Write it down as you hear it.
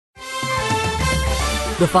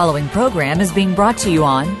The following program is being brought to you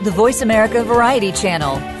on the Voice America Variety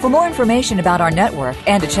Channel. For more information about our network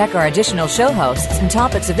and to check our additional show hosts and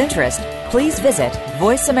topics of interest, please visit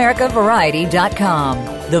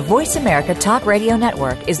voiceamericavariety.com. The Voice America Talk Radio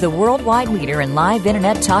Network is the worldwide leader in live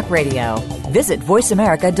Internet talk radio. Visit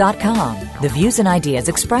voiceamerica.com. The views and ideas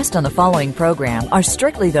expressed on the following program are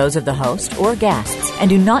strictly those of the host or guests and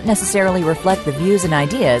do not necessarily reflect the views and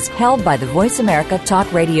ideas held by the Voice America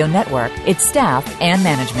Talk Radio Network, its staff, and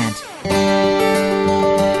management.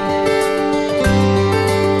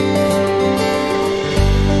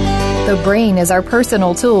 The brain is our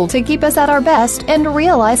personal tool to keep us at our best and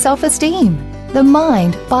realize self-esteem. The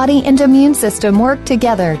mind, body, and immune system work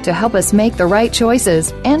together to help us make the right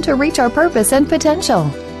choices and to reach our purpose and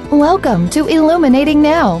potential. Welcome to Illuminating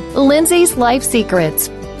Now, Lindsay's Life Secrets.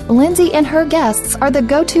 Lindsay and her guests are the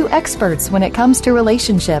go-to experts when it comes to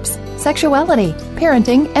relationships, sexuality,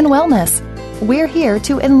 parenting, and wellness. We're here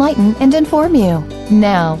to enlighten and inform you.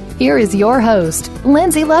 Now, here is your host,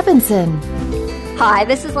 Lindsay Levinson. Hi,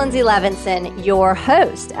 this is Lindsay Levinson, your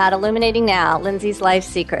host at Illuminating Now, Lindsay's Life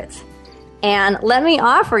Secrets. And let me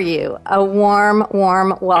offer you a warm,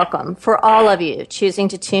 warm welcome for all of you choosing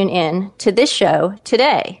to tune in to this show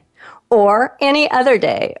today, or any other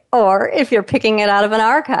day, or if you're picking it out of an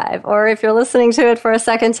archive, or if you're listening to it for a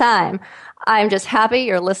second time. I'm just happy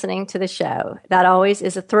you're listening to the show. That always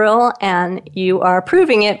is a thrill, and you are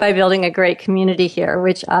proving it by building a great community here,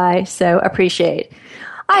 which I so appreciate.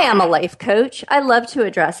 I am a life coach. I love to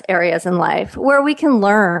address areas in life where we can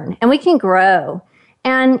learn and we can grow.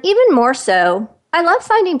 And even more so, I love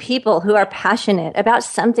finding people who are passionate about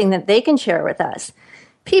something that they can share with us.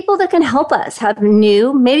 People that can help us have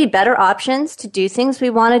new, maybe better options to do things we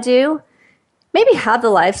want to do. Maybe have the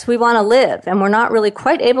lives we want to live, and we're not really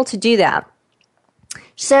quite able to do that.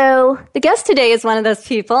 So the guest today is one of those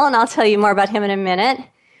people, and I'll tell you more about him in a minute.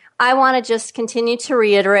 I want to just continue to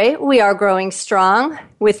reiterate, we are growing strong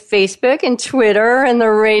with Facebook and Twitter and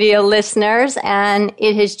the radio listeners, and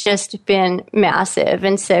it has just been massive.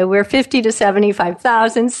 And so we're 50 to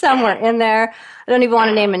 75,000, somewhere in there. I don't even want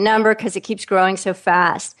to name a number because it keeps growing so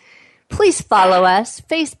fast. Please follow us.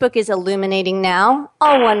 Facebook is Illuminating Now,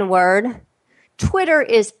 all one word. Twitter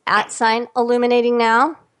is @Illuminating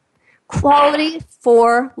Now.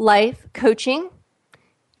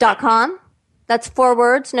 QualityForLifeCoaching.com. That's 4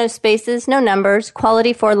 words, no spaces, no numbers,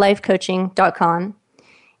 QualityForLifeCoaching.com.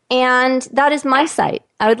 And that is my site.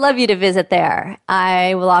 I would love you to visit there.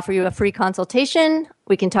 I will offer you a free consultation.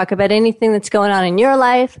 We can talk about anything that's going on in your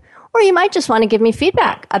life, or you might just want to give me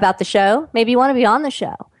feedback about the show. Maybe you want to be on the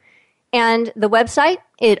show. And the website,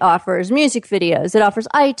 it offers music videos, it offers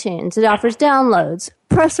iTunes, it offers downloads,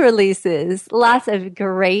 press releases, lots of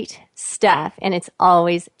great stuff, and it's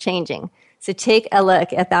always changing. So take a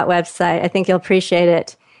look at that website. I think you'll appreciate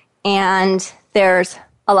it. And there's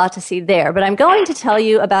a lot to see there. But I'm going to tell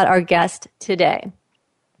you about our guest today.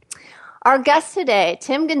 Our guest today,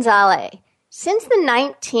 Tim Gonzalez. Since the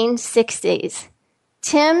 1960s,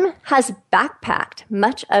 Tim has backpacked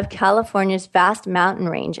much of California's vast mountain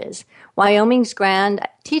ranges, Wyoming's Grand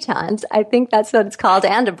Tetons, I think that's what it's called,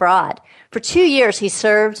 and abroad. For 2 years, he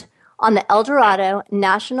served on the El Dorado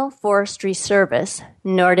National Forestry Service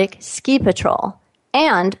Nordic Ski Patrol,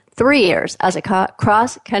 and 3 years as a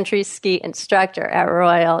cross-country ski instructor at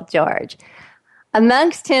Royal George.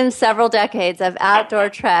 Amongst Tim's several decades of outdoor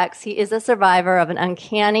treks, he is a survivor of an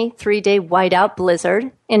uncanny 3-day whiteout blizzard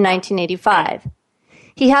in 1985.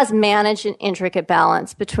 He has managed an intricate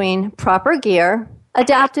balance between proper gear,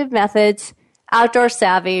 adaptive methods, outdoor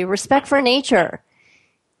savvy, respect for nature.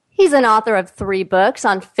 He's an author of 3 books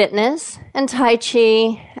on fitness and Tai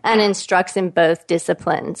Chi and instructs in both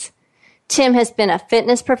disciplines. Tim has been a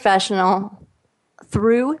fitness professional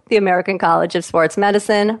through the American College of Sports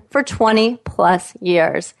Medicine for 20 plus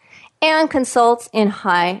years and consults in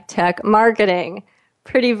high-tech marketing.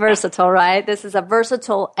 Pretty versatile, right? This is a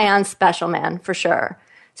versatile and special man for sure.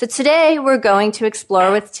 So today we're going to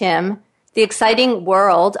explore with Tim the exciting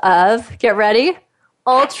world of, get ready,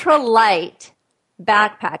 ultralight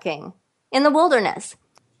backpacking in the wilderness.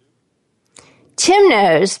 Tim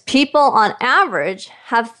knows people on average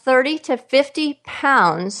have 30 to 50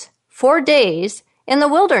 pounds for days in the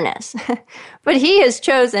wilderness, but he has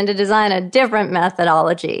chosen to design a different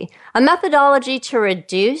methodology, a methodology to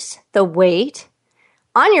reduce the weight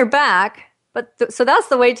on your back, so that's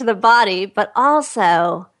the weight to the body, but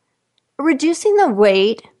also reducing the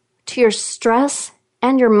weight to your stress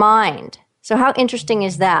and your mind. So how interesting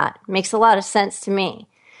is that? Makes a lot of sense to me.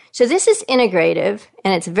 So this is integrative,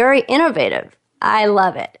 and it's very innovative. I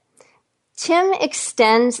love it. Tim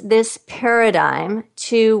extends this paradigm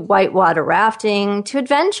to whitewater rafting, to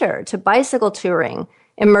adventure, to bicycle touring,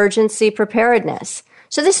 emergency preparedness.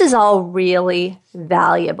 So this is all really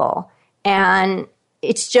valuable. And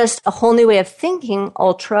it's just a whole new way of thinking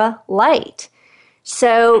ultra light.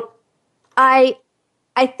 So I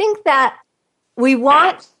think that we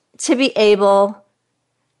want to be able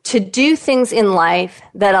to do things in life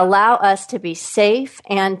that allow us to be safe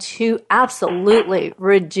and to absolutely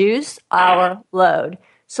reduce our load.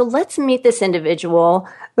 So let's meet this individual,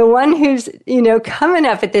 the one who's, coming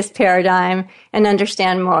up at this paradigm, and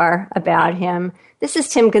understand more about him. This is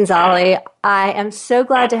Tim Gonzalez. I am so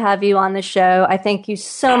glad to have you on the show. I thank you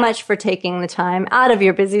so much for taking the time out of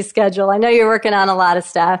your busy schedule. I know you're working on a lot of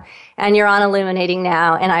stuff, and you're on Illuminating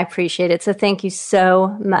now, and I appreciate it. So thank you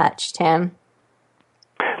so much, Tim.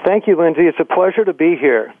 Thank you, Lindsay. It's a pleasure to be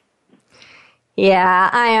here. Yeah,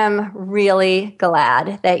 I am really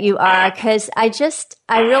glad that you are, because I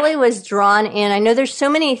really was drawn in. I know there's so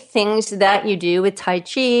many things that you do with Tai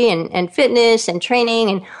Chi and fitness and training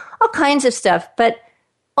and all kinds of stuff, but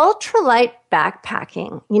ultralight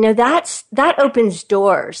backpacking, that opens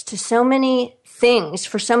doors to so many things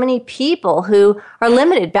for so many people who are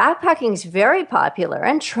limited. Backpacking is very popular,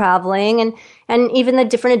 and traveling and even the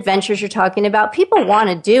different adventures you're talking about. People want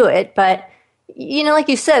to do it, but like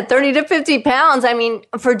you said, 30 to 50 pounds,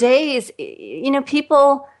 for days,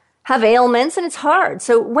 people have ailments and it's hard.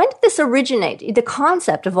 So when did this originate? The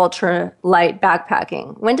concept of ultralight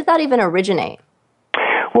backpacking, when did that even originate?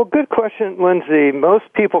 Well, good question, Lindsay. Most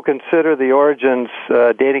people consider the origins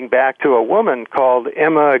dating back to a woman called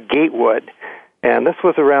Emma Gatewood, and this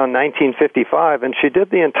was around 1955, and she did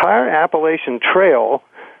the entire Appalachian Trail,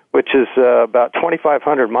 which is about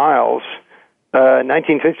 2,500 miles,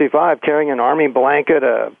 1955, carrying an army blanket,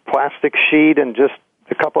 a plastic sheet, and just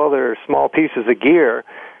a couple other small pieces of gear.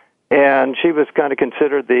 And she was kind of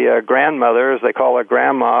considered the grandmother, as they call her,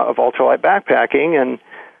 grandma, of ultralight backpacking. And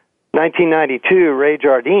 1992, Ray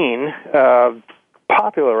Jardine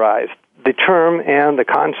popularized the term and the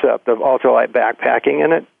concept of ultralight backpacking,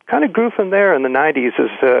 and it kind of grew from there in the 90s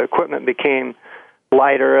as equipment became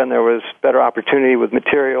lighter and there was better opportunity with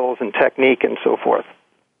materials and technique and so forth.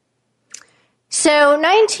 So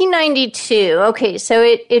 1992, okay, so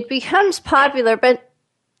it becomes popular, but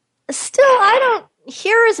still I don't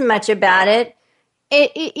hear as much about it.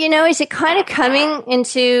 Is it kind of coming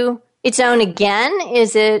into its own again?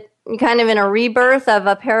 Is it kind of in a rebirth of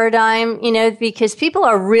a paradigm, because people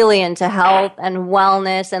are really into health and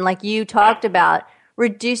wellness, and like you talked about,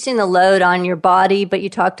 reducing the load on your body, but you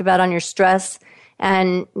talked about on your stress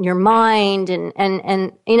and your mind, and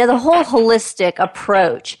the whole holistic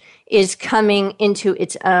approach is coming into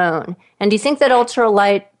its own. And do you think that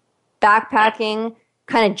ultralight backpacking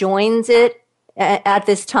kind of joins it at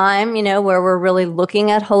this time, where we're really looking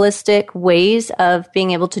at holistic ways of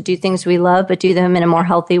being able to do things we love, but do them in a more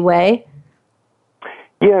healthy way?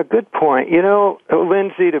 Yeah, good point.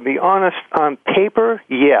 Lindsay, to be honest, on paper,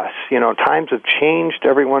 yes. Times have changed.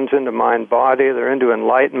 Everyone's into mind-body. They're into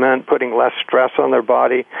enlightenment, putting less stress on their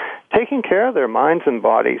body, taking care of their minds and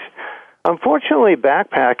bodies. Unfortunately,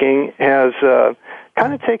 backpacking has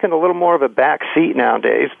kind of taken a little more of a back seat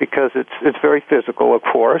nowadays because it's very physical, of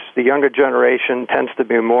course. The younger generation tends to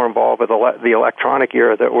be more involved with the electronic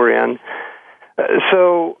era that we're in.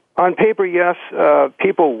 So on paper, yes,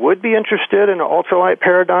 people would be interested in an ultralight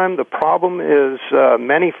paradigm. The problem is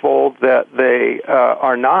manyfold that they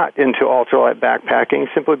are not into ultralight backpacking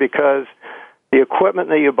simply because the equipment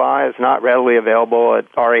that you buy is not readily available at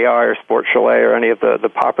REI or Sport Chalet or any of the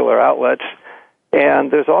popular outlets.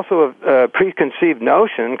 And there's also a preconceived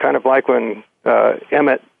notion, kind of like when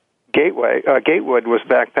Emmett Gatewood was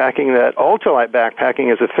backpacking, that ultralight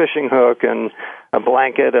backpacking is a fishing hook and a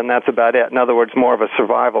blanket, and that's about it. In other words, more of a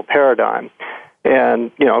survival paradigm.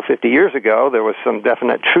 And, 50 years ago, there was some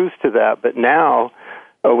definite truth to that, but now,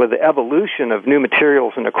 with the evolution of new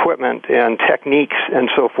materials and equipment and techniques and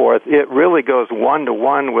so forth, it really goes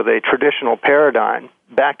one-to-one with a traditional paradigm.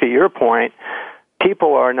 Back to your point,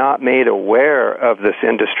 people are not made aware of this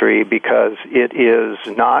industry because it is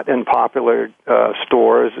not in popular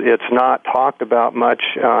stores. It's not talked about much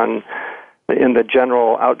in the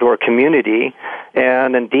general outdoor community.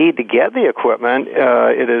 And indeed, to get the equipment,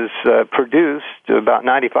 it is produced, about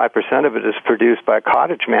 95% of it is produced by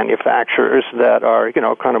cottage manufacturers that are,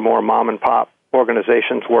 kind of more mom-and-pop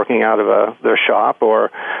organizations working out of their shop or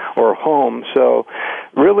home. So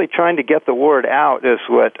really trying to get the word out is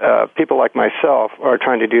what people like myself are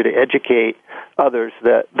trying to do to educate others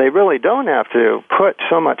that they really don't have to put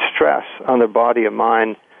so much stress on their body and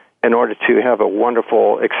mind in order to have a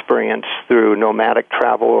wonderful experience through nomadic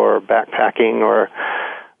travel or backpacking or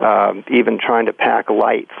even trying to pack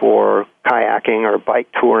light for kayaking or bike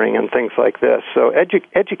touring and things like this. So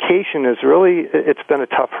education is really, it's been a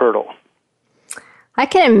tough hurdle. I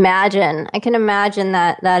can imagine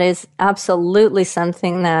that is absolutely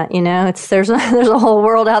something that, you know, there's a whole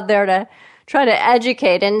world out there to try to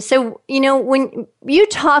educate. And so, you know, when you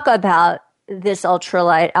talk about this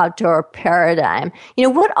ultralight outdoor paradigm, you know,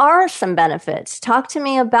 what are some benefits? Talk to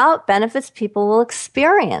me about benefits people will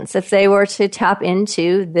experience if they were to tap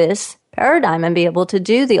into this paradigm and be able to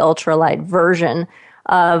do the ultralight version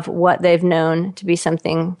of what they've known to be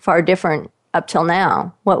something far different up till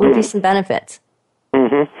now. What would be some benefits?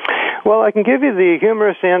 Mm-hmm. Well, I can give you the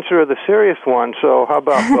humorous answer or the serious one, so how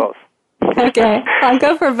about both? Okay, I'll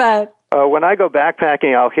go for both. When I go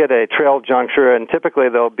backpacking, I'll hit a trail juncture, and typically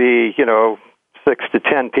there'll be, 6 to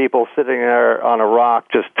 10 people sitting there on a rock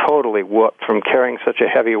just totally whooped from carrying such a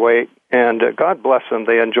heavy weight. And God bless them,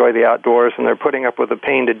 they enjoy the outdoors, and they're putting up with the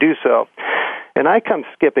pain to do so. And I come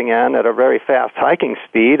skipping in at a very fast hiking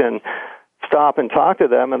speed and stop and talk to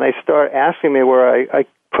them, and they start asking me where I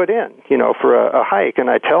put in, for a hike, and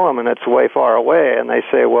I tell them, and it's way far away, and they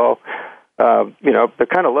say, well, they're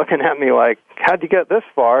kind of looking at me like, how'd you get this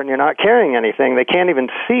far, and you're not carrying anything? They can't even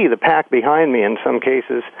see the pack behind me in some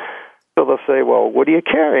cases. So they'll say, well, what do you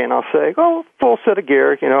carry? And I'll say, full set of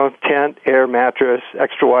gear, tent, air mattress,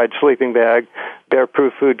 extra-wide sleeping bag,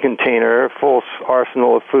 bear-proof food container, full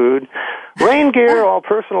arsenal of food, rain gear, all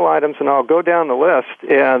personal items, and I'll go down the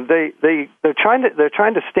list. And they're trying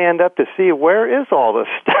to stand up to see where is all this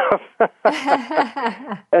stuff.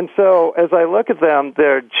 And so as I look at them,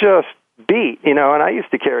 they're just beat, and I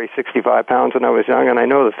used to carry 65 pounds when I was young, and I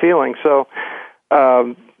know the feeling. So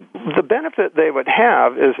the benefit they would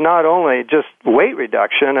have is not only just weight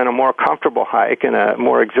reduction and a more comfortable hike and a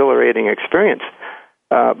more exhilarating experience,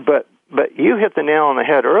 but you hit the nail on the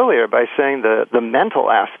head earlier by saying the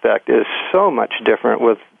mental aspect is so much different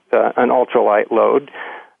with an ultralight load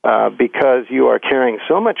because you are carrying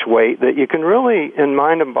so much weight that you can really, in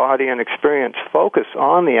mind and body and experience, focus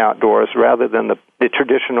on the outdoors rather than the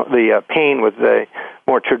traditional pain with the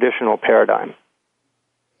more traditional paradigm.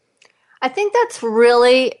 I think that's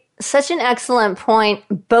really such an excellent point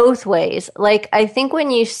both ways. Like, I think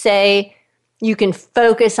when you say you can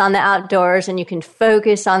focus on the outdoors and you can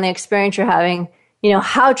focus on the experience you're having,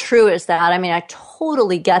 how true is that? I mean, I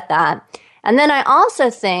totally get that. And then I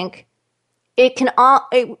also think it can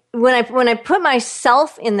when I put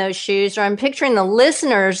myself in those shoes, or I'm picturing the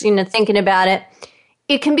listeners, thinking about it,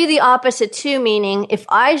 it can be the opposite too, meaning if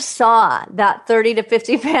I saw that 30 to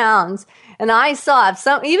 50 pounds and I saw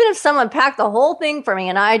even if someone packed the whole thing for me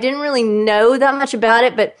and I didn't really know that much about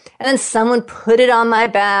it, and then someone put it on my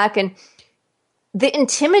back, and the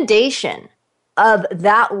intimidation of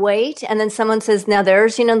that weight, and then someone says, now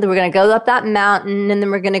there's, we're going to go up that mountain and then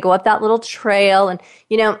we're going to go up that little trail, and,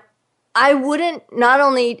 I wouldn't not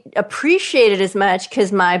only appreciate it as much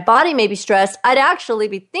because my body may be stressed, I'd actually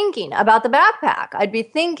be thinking about the backpack. I'd be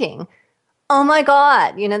thinking, oh my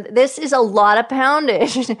God, this is a lot of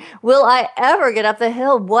poundage. Will I ever get up the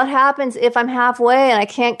hill? What happens if I'm halfway and I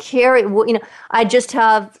can't carry? I just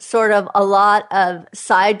have sort of a lot of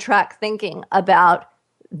sidetrack thinking about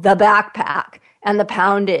the backpack and the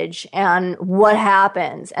poundage and what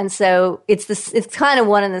happens. And so it's kind of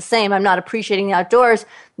one and the same. I'm not appreciating the outdoors,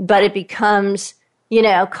 but it becomes,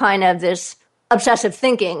 kind of this obsessive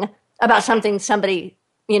thinking about somebody,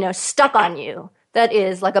 stuck on you that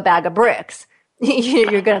is like a bag of bricks.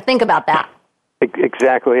 You're going to think about that.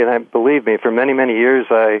 Exactly. And believe me, for many, many years,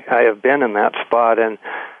 I have been in that spot. And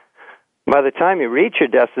by the time you reach your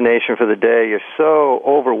destination for the day, you're so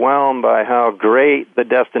overwhelmed by how great the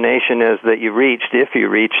destination is that you reached, if you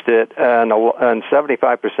reached it, and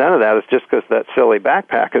 75% of that is just because that silly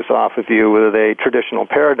backpack is off of you with a traditional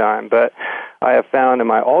paradigm. But I have found in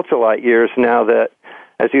my ultralight years now that,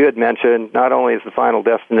 as you had mentioned, not only is the final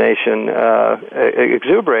destination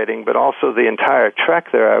exuberating, but also the entire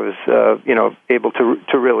trek there I was, able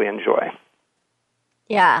to really enjoy.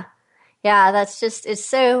 Yeah. Yeah, it's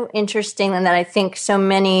so interesting, and that I think so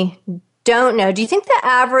many don't know. Do you think the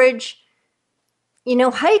average,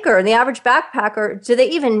 hiker, the average backpacker, do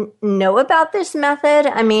they even know about this method?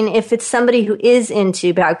 I mean, if it's somebody who is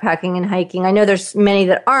into backpacking and hiking, I know there's many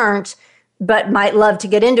that aren't, but might love to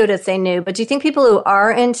get into it if they knew. But do you think people who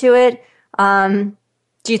are into it,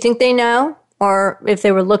 do you think they know? Or if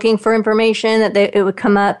they were looking for information, that it would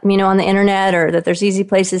come up, on the internet, or that there's easy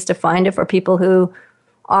places to find it for people who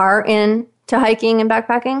are into hiking and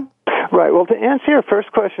backpacking? Right. Well, to answer your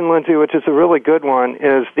first question, Lindsay, which is a really good one,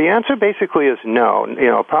 is the answer basically is no.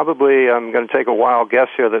 Probably I'm going to take a wild guess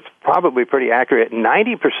here that's probably pretty accurate.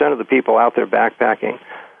 90% of the people out there backpacking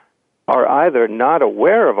are either not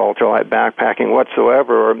aware of ultralight backpacking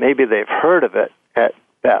whatsoever, or maybe they've heard of it at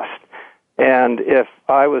best. And if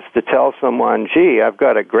I was to tell someone, gee, I've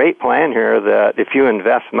got a great plan here that if you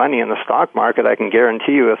invest money in the stock market, I can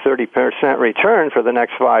guarantee you a 30% return for the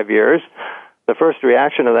next 5 years, the first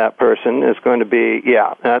reaction of that person is going to be,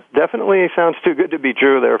 yeah, that definitely sounds too good to be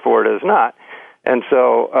true, therefore it is not. And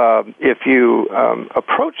so if you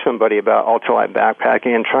approach somebody about ultralight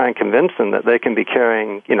backpacking and try and convince them that they can be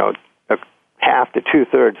carrying, a half to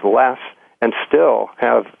two-thirds less and still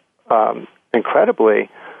have incredibly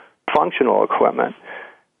functional equipment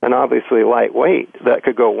and obviously lightweight that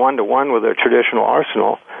could go one-to-one with their traditional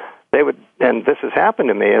arsenal, they would, and this has happened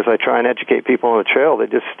to me as I try and educate people on the trail, they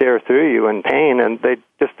just stare through you in pain and they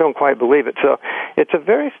just don't quite believe it. So it's a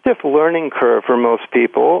very stiff learning curve for most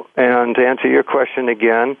people, and to answer your question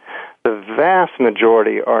again, the vast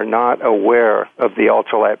majority are not aware of the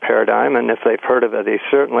ultralight paradigm, and if they've heard of it, they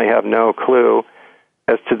certainly have no clue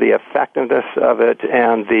as to the effectiveness of it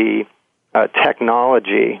and the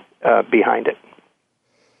technology behind it.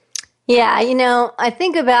 Yeah, I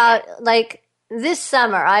think about, this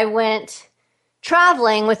summer I went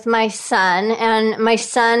traveling with my son, and my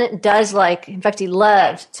son does in fact, he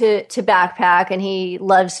loves to backpack, and he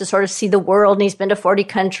loves to sort of see the world, and he's been to 40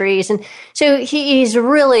 countries. And so he's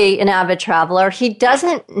really an avid traveler. He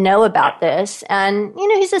doesn't know about this. And,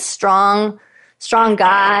 he's a strong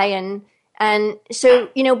guy. And so,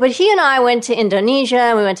 but he and I went to Indonesia,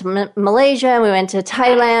 and we went to Malaysia, and we went to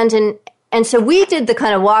Thailand. And so we did the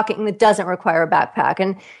kind of walking that doesn't require a backpack.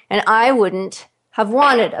 And I wouldn't have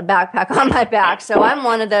wanted a backpack on my back. So I'm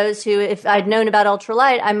one of those who, if I'd known about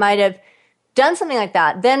ultralight, I might have done something like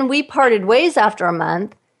that. Then we parted ways after a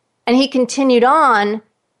month, and he continued on,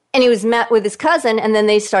 and he was met with his cousin, and then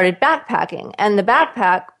they started backpacking. And the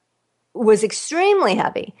backpack was extremely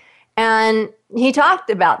heavy. And he talked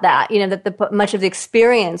about that, that much of the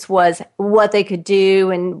experience was what they could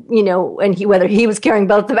do, and whether he was carrying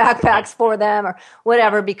both the backpacks for them or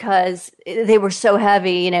whatever, because they were so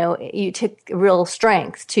heavy. You took real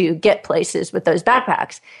strength to get places with those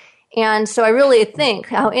backpacks. And so I really think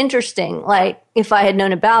how interesting, if I had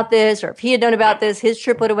known about this, or if he had known about this, his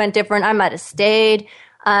trip would have went different. I might have stayed.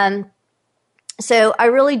 So I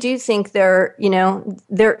really do think there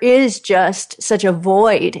is just such a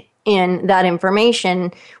void in that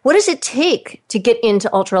information. What does it take to get into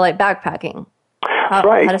ultralight backpacking?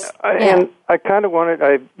 And I kind of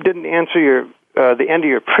I didn't answer the end of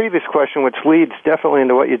your previous question, which leads definitely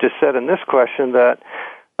into what you just said in this question, that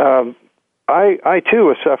I too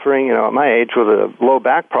was suffering, at my age with a low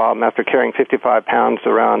back problem after carrying 55 pounds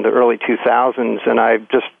around the early 2000s, and I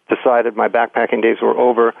just decided my backpacking days were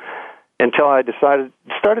over until I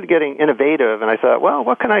started getting innovative, and I thought, well,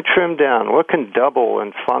 what can I trim down? What can double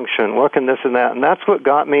and function? What can this and that? And that's what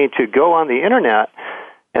got me to go on the internet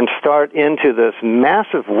and start into this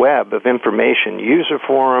massive web of information, user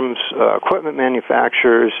forums, equipment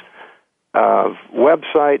manufacturers,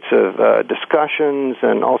 websites of discussions,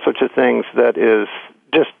 and all sorts of things that is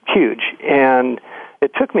just huge. And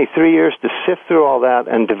it took me 3 years to sift through all that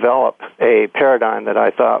and develop a paradigm that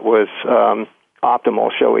I thought was optimal,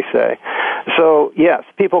 shall we say. So, yes,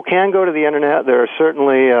 people can go to the internet. There are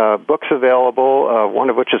certainly books available, one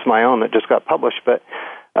of which is my own that just got published, but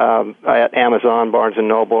at Amazon, Barnes &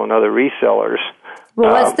 Noble, and other resellers.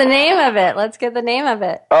 Well, what's the name of it? Let's get the name of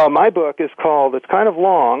it. My book is called, it's kind of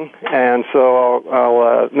long, and so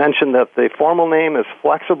I'll mention that the formal name is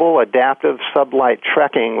Flexible Adaptive Sublight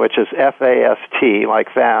Trekking, which is FAST, like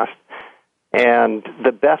fast. And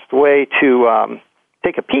the best way to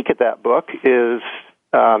take a peek at that book is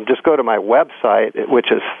just go to my website,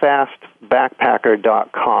 which is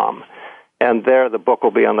fastbackpacker.com. And there the book will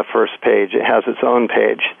be on the first page. It has its own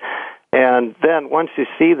page. And then once you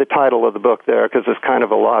see the title of the book there, because there's kind of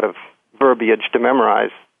a lot of verbiage to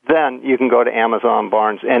memorize, then you can go to Amazon,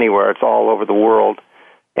 Barnes, anywhere. It's all over the world.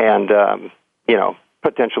 And,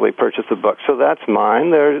 potentially purchase the book. So that's mine.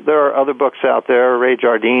 There are other books out there. Ray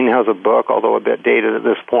Jardine has a book, although a bit dated at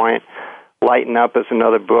this point. Lighten Up is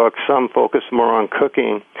another book. Some focus more on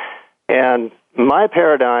cooking. And my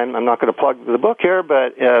paradigm, I'm not going to plug the book here,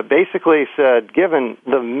 but basically said, given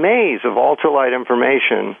the maze of ultralight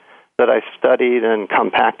information that I studied and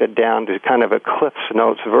compacted down to kind of a Cliff's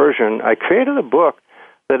Notes version, I created a book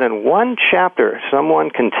that in one chapter, someone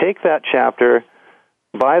can take that chapter,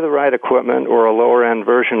 buy the right equipment or a lower-end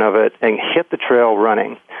version of it, and hit the trail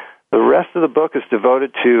running. The rest of the book is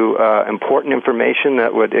devoted to important information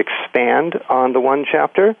that would expand on the one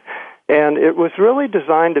chapter. And it was really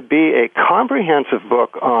designed to be a comprehensive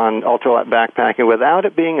book on ultralight backpacking without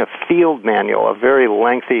it being a field manual, a very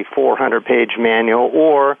lengthy 400-page manual,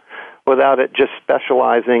 or without it just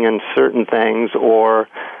specializing in certain things, or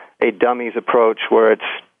a dummies approach where it's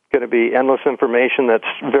going to be endless information that's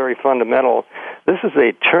very fundamental. This is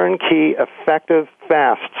a turnkey, effective,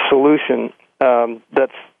 fast solution that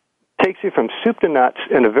takes you from soup to nuts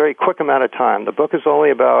in a very quick amount of time. The book is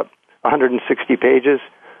only about 160 pages.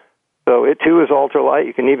 So it, too, is ultralight.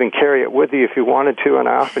 You can even carry it with you if you wanted to, and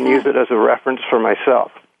I often use it as a reference for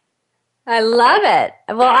myself. I love it.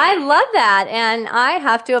 Well, I love that, and I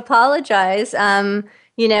have to apologize. I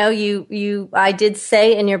did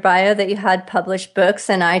say in your bio that you had published books,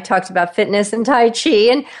 and I talked about fitness and Tai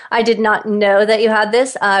Chi, and I did not know that you had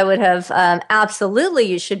this. I would have absolutely,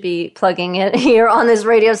 you should be plugging it here on this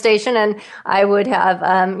radio station, and I would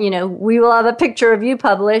have, we will have a picture of you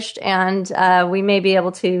published, and we may be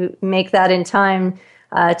able to make that in time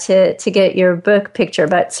to get your book picture,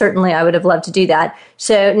 but certainly I would have loved to do that.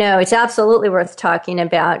 So no, it's absolutely worth talking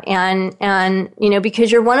about, and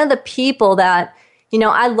because you're one of the people that,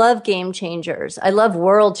 I love game changers. I love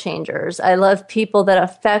world changers. I love people that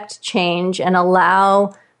affect change and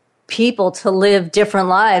allow people to live different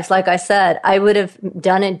lives. Like I said, I would have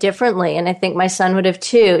done it differently, and I think my son would have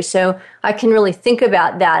too. So I can really think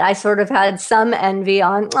about that. I sort of had some envy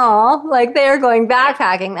on, like they're going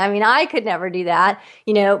backpacking. I mean, I could never do that,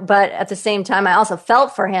 but at the same time, I also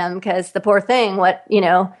felt for him because the poor thing,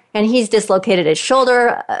 and he's dislocated his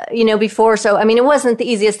shoulder, before. So, I mean, it wasn't the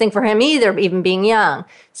easiest thing for him either, even being young.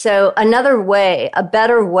 So another way, a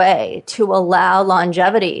better way to allow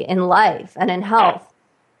longevity in life and in health.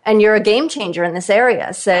 And you're a game changer in this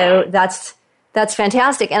area. So that's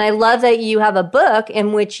fantastic. And I love that you have a book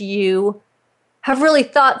in which you have really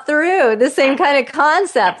thought through the same kind of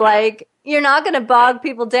concept. Like, you're not going to bog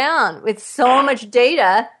people down with so much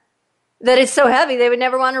data that it's so heavy they would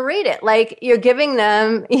never want to read it. Like, you're giving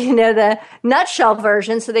them, the nutshell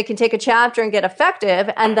version so they can take a chapter and get effective,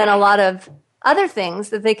 and then a lot of other things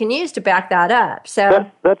that they can use to back that up. So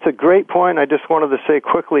that's a great point. I just wanted to say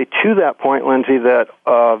quickly to that point, Lindsay, that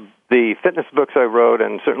the fitness books I wrote,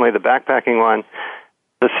 and certainly the backpacking one,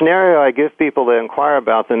 the scenario I give people to inquire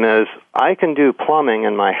about them is, I can do plumbing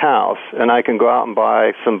in my house, and I can go out and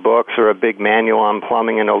buy some books or a big manual on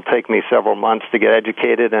plumbing, and it'll take me several months to get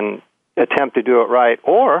educated and attempt to do it right.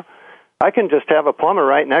 Or I can just have a plumber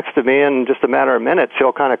right next to me, and in just a matter of minutes,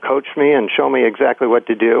 he'll kind of coach me and show me exactly what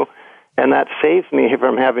to do. And that saves me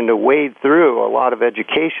from having to wade through a lot of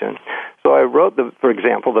education. So I wrote, for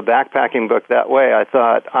example, the backpacking book that way. I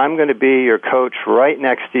thought, I'm going to be your coach right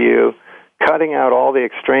next to you, cutting out all the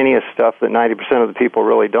extraneous stuff that 90% of the people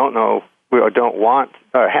really don't know, or don't want,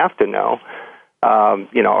 or have to know.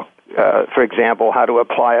 For example, how to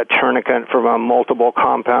apply a tourniquet from a multiple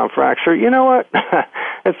compound fracture. You know what?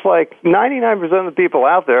 It's like 99% of the people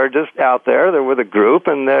out there are just out there. They're with a group,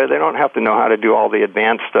 and they don't have to know how to do all the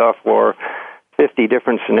advanced stuff or 50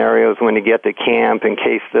 different scenarios when you get to camp in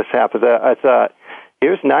case this happens. I thought,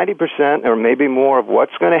 here's 90% or maybe more of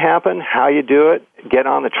what's going to happen, how you do it, get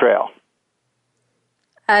on the trail.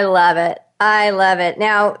 I love it. I love it.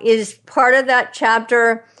 Now, is part of that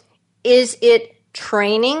chapter, is it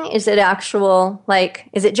training? Is it actual,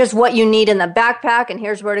 is it just what you need in the backpack and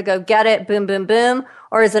here's where to go get it, boom, boom, boom?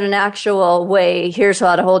 Or is it an actual way, here's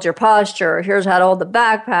how to hold your posture, or here's how to hold the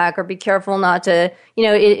backpack, or be careful not to,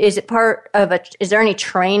 is it part of is there any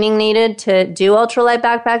training needed to do ultralight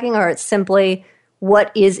backpacking, or it's simply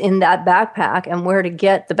what is in that backpack and where to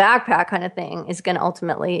get the backpack kind of thing is going to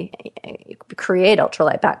ultimately create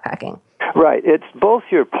ultralight backpacking? Right. It's both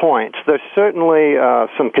your points. There's certainly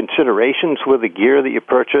some considerations with the gear that you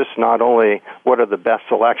purchase, not only what are the best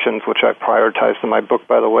selections, which I prioritized in my book,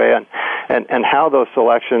 by the way, and how those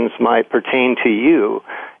selections might pertain to you.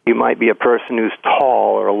 You might be a person who's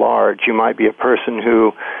tall or large. You might be a person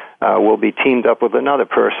who will be teamed up with another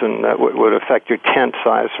person that would affect your tent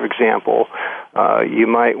size, for example. You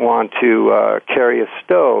might want to carry a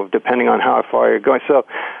stove, depending on how far you're going. So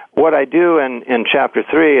what I do in Chapter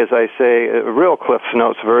 3 is I say, a real Cliff's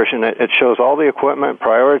Notes version, it shows all the equipment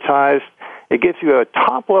prioritized. It gives you a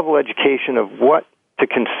top-level education of what to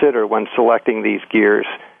consider when selecting these gears,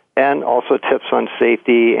 and also tips on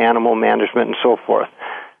safety, animal management, and so forth.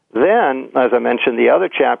 Then, as I mentioned, the other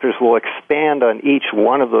chapters will expand on each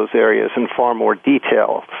one of those areas in far more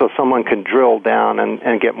detail, so someone can drill down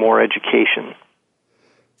and get more education.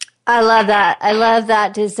 I love that. I love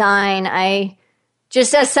that design.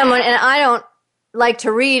 Just as someone, and I don't like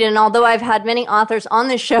to read, and although I've had many authors on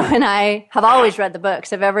this show, and I have always read the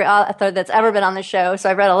books of every author that's ever been on the show, so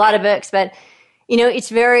I've read a lot of books, but it's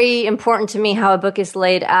very important to me how a book is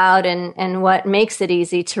laid out and what makes it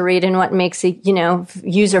easy to read and what makes it,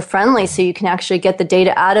 user-friendly so you can actually get the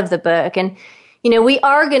data out of the book. And, we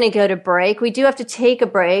are going to go to break. We do have to take a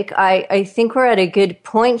break. I think we're at a good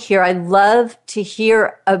point here. I'd love to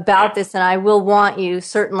hear about this, and I will want you,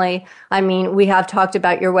 certainly. I mean, we have talked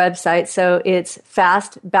about your website, so it's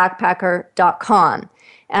fastbackpacker.com.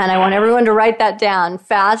 And I want everyone to write that down,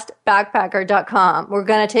 fastbackpacker.com. We're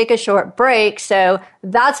going to take a short break, so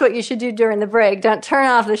that's what you should do during the break. Don't turn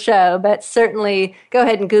off the show, but certainly go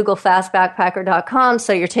ahead and Google fastbackpacker.com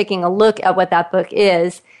so you're taking a look at what that book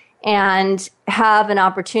is and have an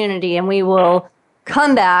opportunity. And we will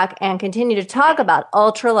come back and continue to talk about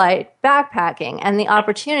ultralight backpacking and the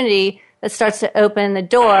opportunity that starts to open the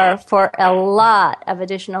door for a lot of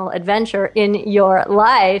additional adventure in your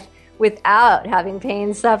life without having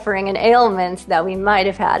pain, suffering, and ailments that we might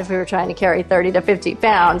have had if we were trying to carry 30 to 50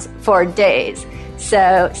 pounds for days.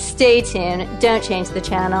 So stay tuned. Don't change the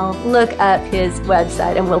channel. Look up his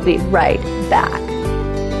website, and we'll be right back.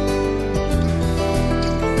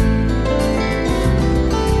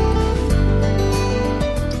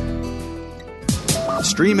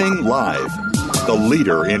 Streaming live, the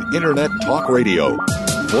leader in Internet talk radio,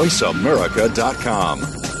 VoiceAmerica.com.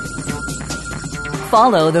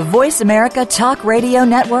 Follow the Voice America Talk Radio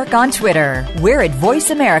Network on Twitter. We're at Voice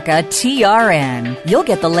America TRN. You'll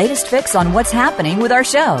get the latest fix on what's happening with our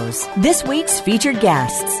shows, this week's featured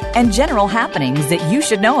guests, and general happenings that you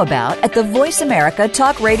should know about at the Voice America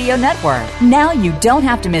Talk Radio Network. Now you don't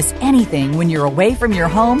have to miss anything when you're away from your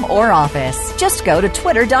home or office. Just go to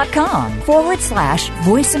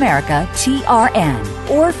twitter.com/Voice America TRN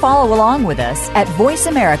or follow along with us at Voice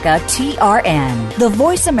America TRN, the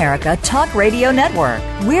Voice America Talk Radio Network.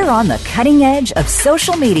 We're on the cutting edge of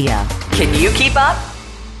social media. Can you keep up?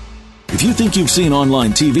 If you think you've seen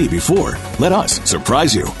online TV before, let us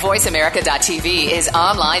surprise you. VoiceAmerica.tv is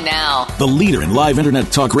online now. The leader in live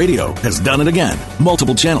Internet talk radio has done it again.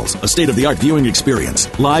 Multiple channels, a state-of-the-art viewing experience,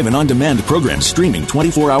 live and on-demand programs streaming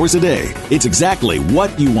 24 hours a day. It's exactly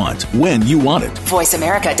what you want, when you want it.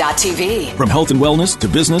 VoiceAmerica.tv. From health and wellness to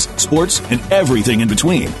business, sports, and everything in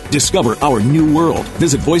between. Discover our new world.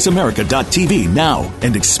 Visit VoiceAmerica.tv now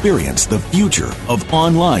and experience the future of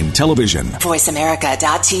online television.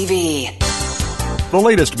 VoiceAmerica.tv. The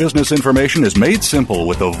latest business information is made simple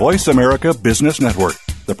with the Voice America Business Network.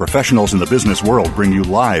 The professionals in the business world bring you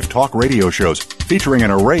live talk radio shows featuring an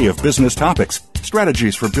array of business topics,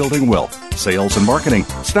 strategies for building wealth, sales and marketing,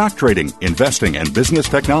 stock trading, investing, and business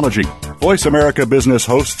technology. Voice America Business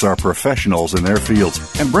hosts are professionals in their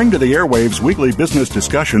fields and bring to the airwaves weekly business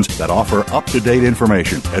discussions that offer up-to-date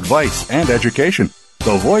information, advice, and education.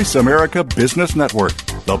 The Voice America Business Network,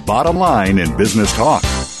 the bottom line in business talk.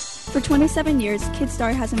 For 27 years,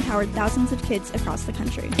 KidStar has empowered thousands of kids across the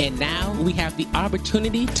country. And now we have the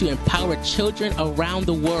opportunity to empower children around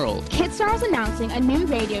the world. KidStar is announcing a new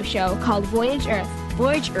radio show called Voyage Earth.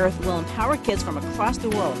 Voyage Earth will empower kids from across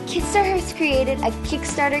the world. KidStar has created a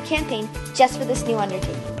Kickstarter campaign just for this new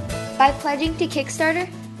undertaking. By pledging to Kickstarter,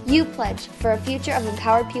 you pledge for a future of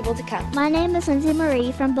empowered people to come. My name is Lindsay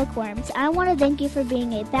Marie from Bookworms. I want to thank you for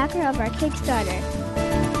being a backer of our Kickstarter.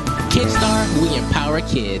 KidStar, we empower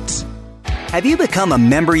kids. Have you become a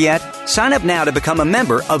member yet? Sign up now to become a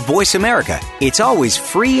member of Voice America. It's always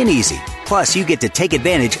free and easy. Plus, you get to take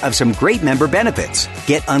advantage of some great member benefits.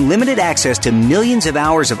 Get unlimited access to millions of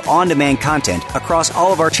hours of on-demand content across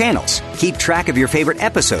all of our channels. Keep track of your favorite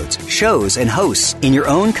episodes, shows, and hosts in your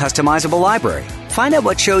own customizable library. Find out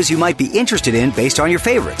what shows you might be interested in based on your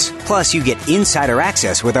favorites. Plus, you get insider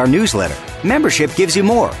access with our newsletter. Membership gives you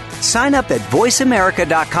more. Sign up at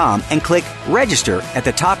voiceamerica.com and click register at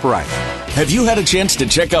the top right. Have you had a chance to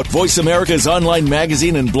check out Voice America's online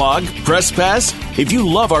magazine and blog, Press Pass? If you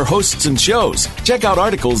love our hosts and shows, check out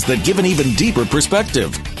articles that give an even deeper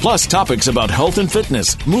perspective. Plus topics about health and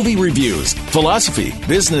fitness, movie reviews, philosophy,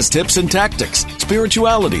 business tips and tactics,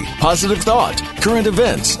 spirituality, positive thought, current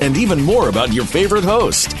events, and even more about your favorite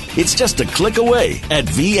host. It's just a click away at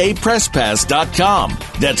vapresspass.com.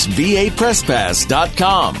 That's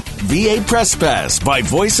vapresspass.com. VA Press Pass by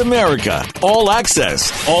Voice America. All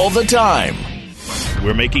access, all the time.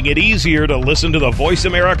 We're making it easier to listen to the Voice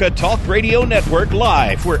America Talk Radio Network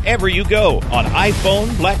live wherever you go on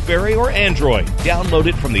iPhone, BlackBerry, or Android. Download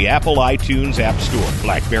it from the Apple iTunes App Store,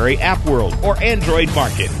 BlackBerry App World, or Android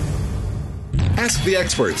Market. Ask the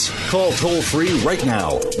experts. Call toll-free right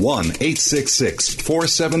now,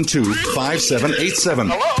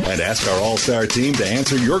 1-866-472-5787. And ask our All-Star team to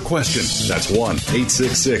answer your question. That's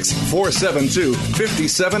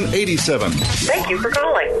 1-866-472-5787. Thank you for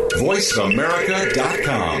calling.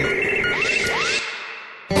 VoiceAmerica.com.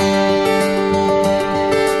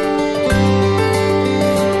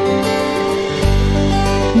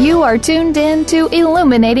 You are tuned in to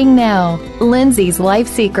Illuminating Now, Lindsay's Life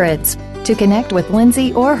Secrets. To connect with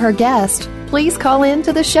Lindsay or her guest, please call in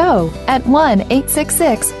to the show at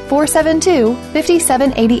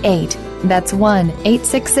 1-866-472-5788. That's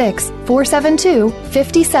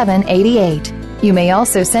 1-866-472-5788. You may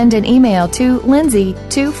also send an email to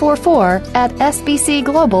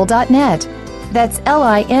lindsay244@sbcglobal.net. That's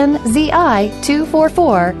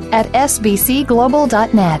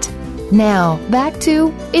LINZI244@sbcglobal.net. Now, back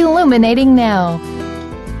to Illuminating Now.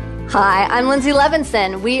 Hi, I'm Lindsay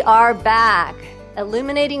Levinson. We are back.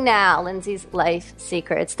 Illuminating Now, Lindsay's Life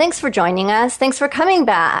Secrets. Thanks for joining us. Thanks for coming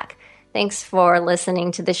back. Thanks for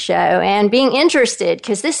listening to the show and being interested,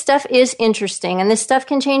 because this stuff is interesting and this stuff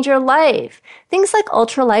can change your life. Things like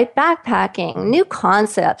ultralight backpacking, new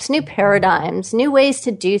concepts, new paradigms, new ways to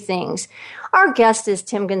do things. Our guest is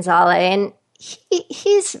Tim Gonzalez, and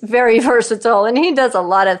he's very versatile and he does a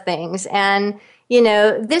lot of things. And, you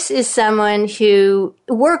know, this is someone who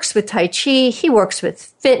works with Tai Chi. He works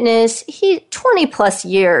with fitness. 20 plus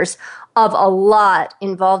years of a lot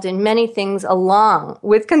involved in many things, along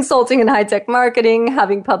with consulting and high-tech marketing,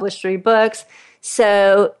 having published 3 books.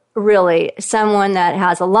 So really someone that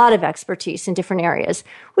has a lot of expertise in different areas.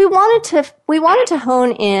 We wanted to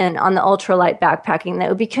hone in on the ultralight backpacking,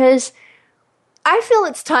 though, because I feel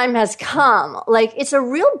its time has come. Like, it's a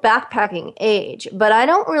real backpacking age, but I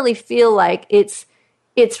don't really feel like it's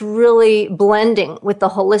really blending with the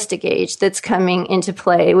holistic age that's coming into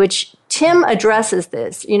play, which Tim addresses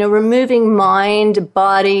this, you know, removing mind,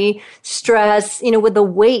 body, stress, you know, with the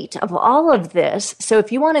weight of all of this. So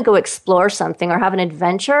if you want to go explore something or have an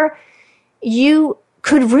adventure, you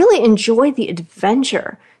could really enjoy the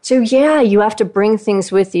adventure. So yeah, you have to bring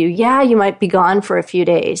things with you. Yeah, you might be gone for a few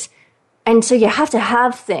days. And so you have to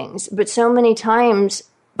have things, but so many times,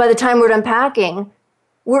 by the time we're done packing,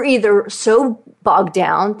 we're either so bogged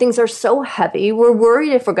down, things are so heavy, we're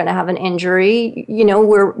worried if we're going to have an injury, you know,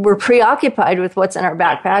 we're preoccupied with what's in our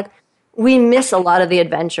backpack. We miss a lot of the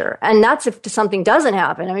adventure. And that's if something doesn't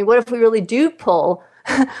happen. I mean, what if we really do pull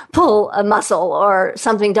a muscle or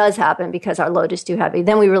something does happen because our load is too heavy?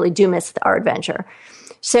 Then we really do miss our adventure.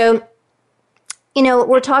 So, you know,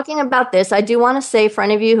 we're talking about this. I do want to say, for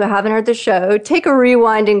any of you who haven't heard the show, take a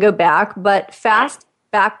rewind and go back, but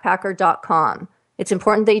fastbackpacker.com. It's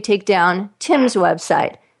important that you take down Tim's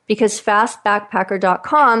website, because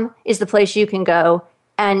fastbackpacker.com is the place you can go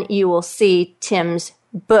and you will see Tim's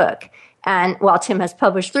book. And while Tim has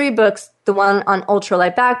published 3 books, the one on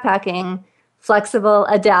ultralight backpacking, flexible,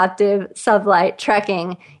 adaptive, sublight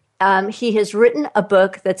trekking, he has written a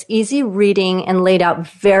book that's easy reading and laid out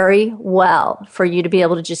very well for you to be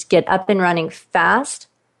able to just get up and running fast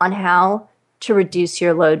on how to reduce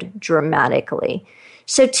your load dramatically.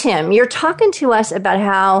 So, Tim, you're talking to us about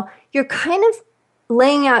how you're kind of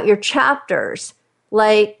laying out your chapters.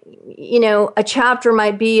 Like, you know, a chapter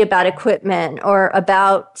might be about equipment or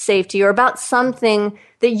about safety or about something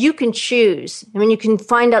that you can choose. I mean, you can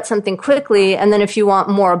find out something quickly, and then if you want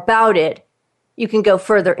more about it, you can go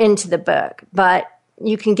further into the book, but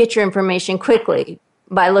you can get your information quickly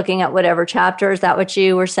by looking at whatever chapter. Is that what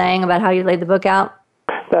you were saying about how you laid the book out?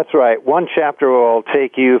 That's right. One chapter will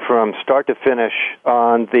take you from start to finish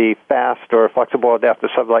on the fast or flexible adaptive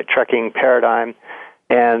sublight trekking paradigm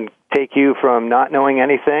and take you from not knowing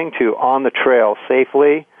anything to on the trail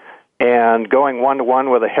safely and going one-to-one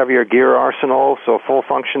with a heavier gear arsenal, so full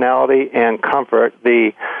functionality and comfort.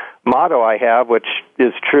 The motto I have, which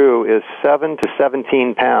is true, is 7 to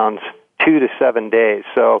 17 pounds, 2 to 7 days.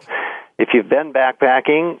 So if you've been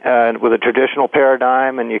backpacking with a traditional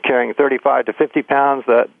paradigm and you're carrying 35 to 50 pounds,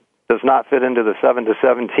 that does not fit into the 7 to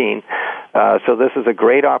 17. So this is a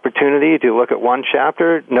great opportunity to look at one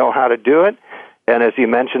chapter, know how to do it, and as you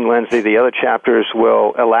mentioned, Lindsay, the other chapters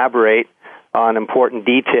will elaborate on important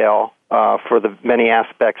detail for the many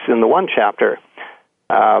aspects in the one chapter.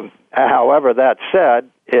 However, that said,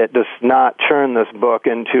 it does not turn this book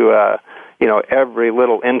into a, you know, every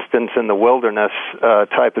little instance in the wilderness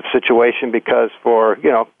type of situation, because for, you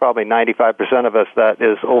know, probably 95% of us, that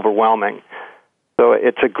is overwhelming. So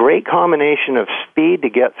it's a great combination of speed to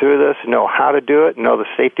get through this, know how to do it, know the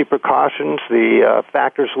safety precautions, the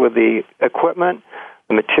factors with the equipment,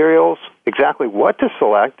 the materials, exactly what to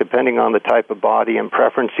select depending on the type of body and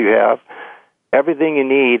preference you have, everything you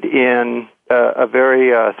need in a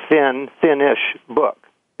very thin-ish book.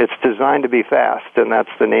 It's designed to be fast, and that's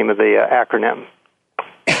the name of the acronym.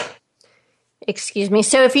 Excuse me.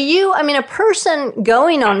 So if a person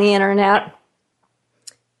going on the internet,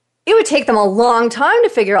 it would take them a long time to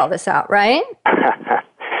figure all this out, right?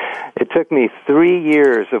 It took me 3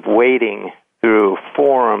 years of wading through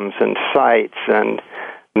forums and sites and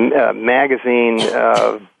magazine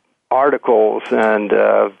articles and,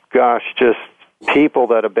 just people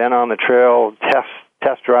that have been on the trail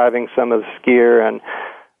test driving some of the gear and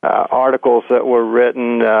articles that were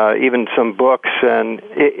written, even some books. And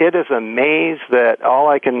it is a maze that all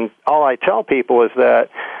I tell people is that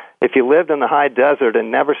if you lived in the high desert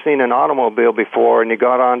and never seen an automobile before and you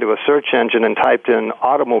got onto a search engine and typed in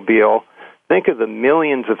automobile, think of the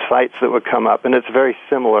millions of sites that would come up. And it's very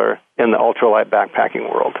similar in the ultralight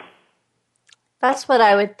backpacking world. That's what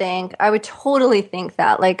I would think. I would totally think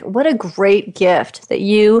that. Like, what a great gift that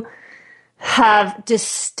you have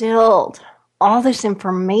distilled all this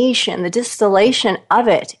information, the distillation of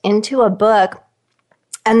it into a book,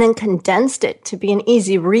 and then condensed it to be an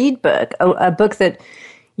easy read book, a book that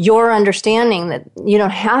you're understanding that you don't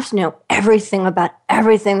have to know everything about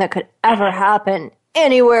everything that could ever happen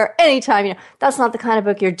anywhere, anytime. That's not the kind of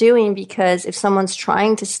book you're doing, because if someone's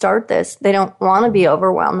trying to start this, they don't want to be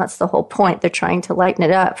overwhelmed. That's the whole point. They're trying to lighten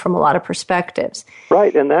it up from a lot of perspectives.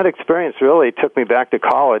 Right, and that experience really took me back to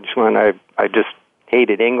college when I just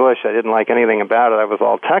hated English. I didn't like anything about it. I was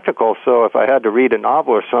all technical, so if I had to read a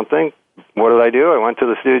novel or something, what did I do? I went to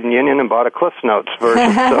the student union and bought a Cliff Notes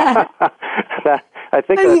version. So I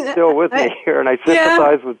think that's still with me here, and I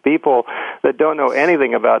sympathize with people that don't know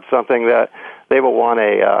anything about something that they will want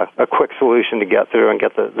a quick solution to get through and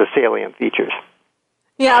get the salient features.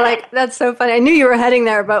 Yeah, that's so funny. I knew you were heading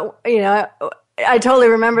there, but, I totally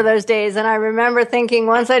remember those days, and I remember thinking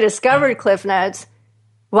once I discovered Cliff Notes,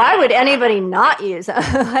 why would anybody not use them?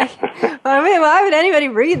 Why would anybody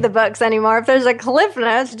read the books anymore? If there's a Cliff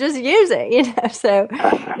Notes, just use it. So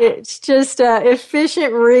it's just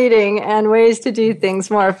efficient reading and ways to do things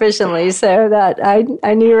more efficiently. So that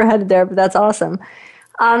I knew you were headed there, but that's awesome.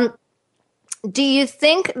 Do you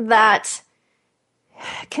think that,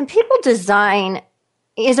 can people design,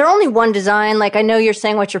 is there only one design? Like, I know you're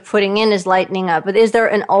saying what you're putting in is lightening up, but is there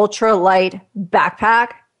an ultra light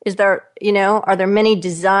backpack? Is there, are there many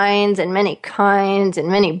designs and many kinds and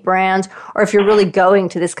many brands? Or if you're really going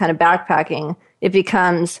to this kind of backpacking, it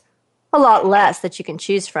becomes a lot less that you can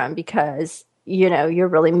choose from because, you're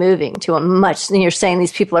really moving to a much, you're saying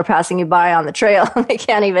these people are passing you by on the trail. They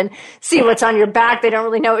can't even see what's on your back. They don't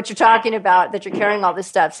really know what you're talking about, that you're carrying all this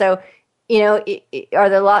stuff. So, are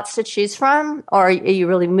there lots to choose from? Or are you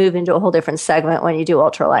really move into a whole different segment when you do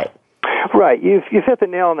ultralight? Right. You've hit the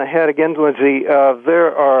nail on the head again, Lindsay.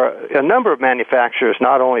 There are a number of manufacturers,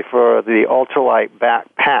 not only for the ultralight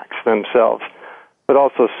backpacks themselves, but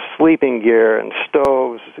also sleeping gear and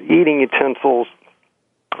stoves, eating utensils,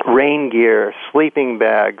 rain gear, sleeping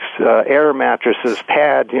bags, air mattresses,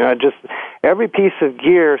 pads, just every piece of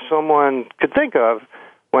gear someone could think of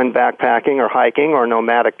when backpacking or hiking or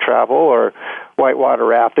nomadic travel or whitewater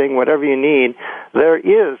rafting, whatever you need, there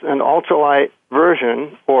is an ultralight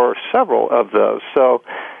version or several of those. So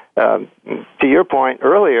to your point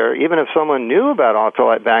earlier, even if someone knew about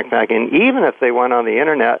ultralight backpacking, even if they went on the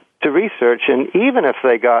internet to research, and even if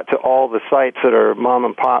they got to all the sites that are mom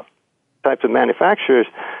and pop types of manufacturers,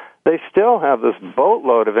 they still have this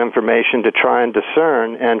boatload of information to try and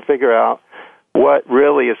discern and figure out what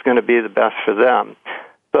really is going to be the best for them.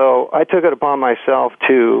 So I took it upon myself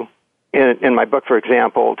to, in my book, for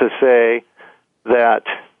example, to say that,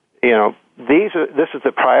 this is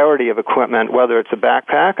the priority of equipment, whether it's a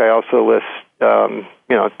backpack. I also list,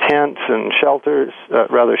 tents and shelters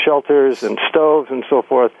and stoves and so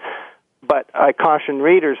forth. But I caution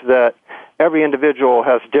readers that every individual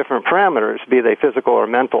has different parameters, be they physical or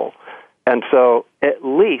mental. And so at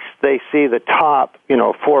least they see the top,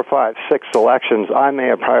 4, 5, 6 selections. I may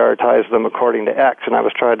have prioritized them according to X, and I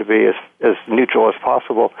was trying to be as neutral as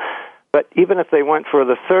possible. But even if they went for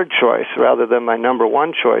the third choice rather than my number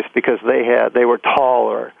one choice because they were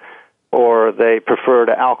taller or they preferred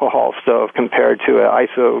an alcohol stove compared to an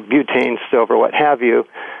isobutane stove or what have you,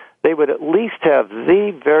 they would at least have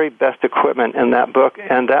the very best equipment in that book,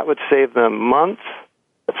 and that would save them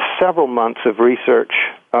several months of research,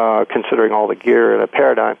 considering all the gear and a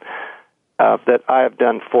paradigm that I have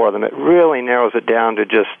done for them. It really narrows it down to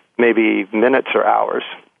just maybe minutes or hours.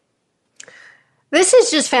 This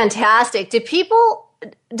is just fantastic. Do people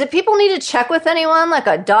need to check with anyone, like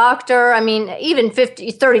a doctor? I mean, even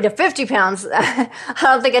 30 to 50 pounds, I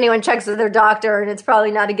don't think anyone checks with their doctor, and it's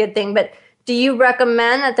probably not a good thing. But do you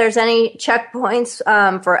recommend that there's any checkpoints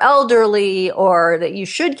for elderly, or that you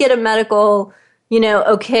should get a medical,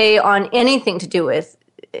 okay on anything to do with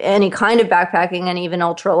any kind of backpacking and even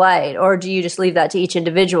ultralight? Or do you just leave that to each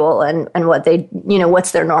individual and what they,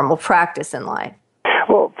 what's their normal practice in life?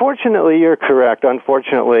 Well, fortunately, you're correct.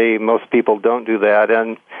 Unfortunately, most people don't do that.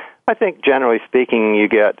 And I think, generally speaking, you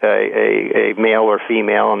get a male or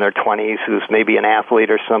female in their 20s who's maybe an athlete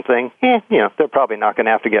or something. They're probably not going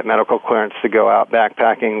to have to get medical clearance to go out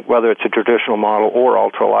backpacking, whether it's a traditional model or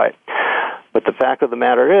ultralight. But the fact of the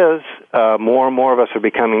matter is, more and more of us are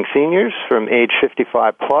becoming seniors from age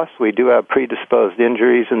 55 plus. We do have predisposed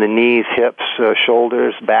injuries in the knees, hips,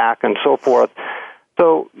 shoulders, back, and so forth.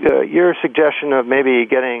 So your suggestion of maybe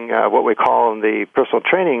getting what we call in the personal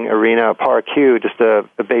training arena a PAR-Q, just a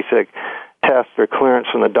basic test or clearance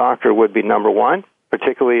from the doctor, would be number one,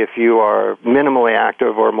 particularly if you are minimally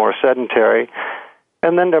active or more sedentary.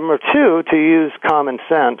 And then number two, to use common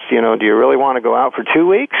sense, do you really want to go out for 2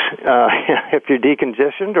 weeks if you're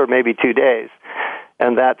deconditioned, or maybe 2 days?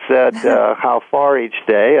 And that said, how far each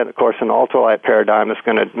day, and of course an ultralight paradigm is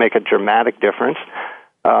going to make a dramatic difference.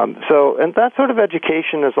 And that sort of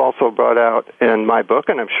education is also brought out in my book,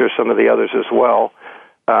 and I'm sure some of the others as well,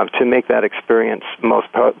 to make that experience most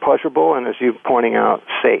pleasurable and, as you're pointing out,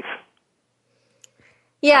 safe.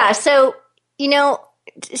 Yeah, so,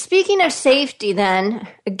 speaking of safety then,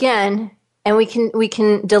 again, and we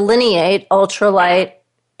can delineate ultralight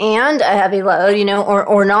and a heavy load,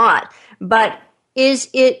 or not, but is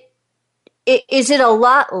it a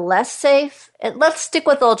lot less safe? Let's stick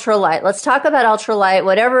with ultralight. Let's talk about ultralight,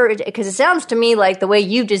 whatever, because it sounds to me like the way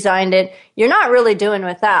you've designed it, you're not really doing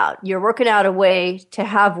without. You're working out a way to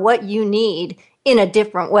have what you need in a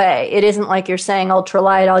different way. It isn't like you're saying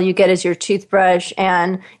ultralight, all you get is your toothbrush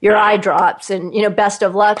and your eye drops and, best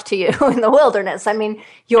of luck to you in the wilderness. I mean,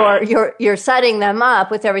 you're setting them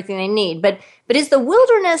up with everything they need. But is the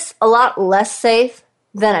wilderness a lot less safe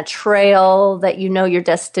than a trail that your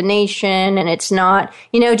destination and it's not,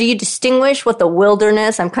 do you distinguish what the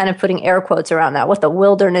wilderness, I'm kind of putting air quotes around that, what the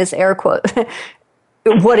wilderness air quote,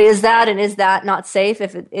 what is that, and is that not safe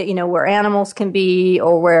if where animals can be,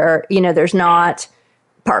 or where, there's not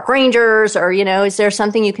park rangers, or, is there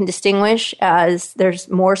something you can distinguish as there's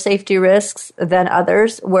more safety risks than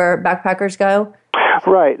others where backpackers go?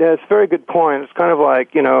 Right. That's a very good point. It's kind of like,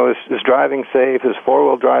 is driving safe? Is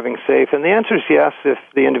four-wheel driving safe? And the answer is yes if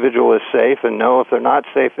the individual is safe, and no if they're not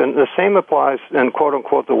safe. And the same applies in,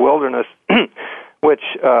 quote-unquote, the wilderness, which,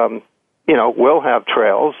 will have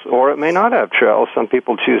trails, or it may not have trails. Some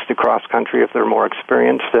people choose to cross-country if they're more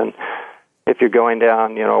experienced. And if you're going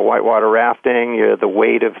down, whitewater rafting, the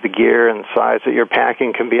weight of the gear and the size that you're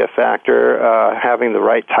packing can be a factor. Having the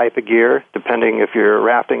right type of gear, depending if you're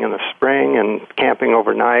rafting in the spring and camping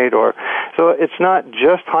overnight, so it's not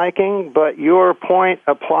just hiking, but your point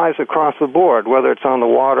applies across the board, whether it's on the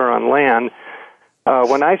water or on land.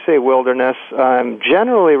 When I say wilderness, I'm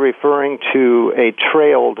generally referring to a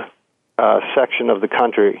trailed section of the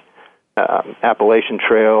country. Appalachian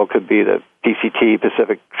Trail could be the PCT,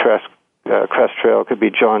 Pacific Crest Trail, could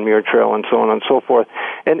be John Muir Trail, and so on and so forth.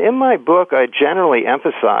 And in my book, I generally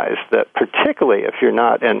emphasize that, particularly if you're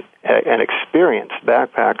not an experienced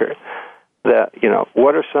backpacker, that,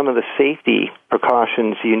 what are some of the safety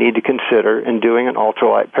precautions you need to consider in doing an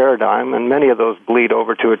ultralight paradigm, and many of those bleed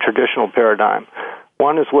over to a traditional paradigm.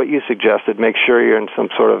 One is what you suggested, make sure you're in some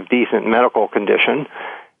sort of decent medical condition.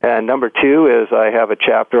 And number two is I have a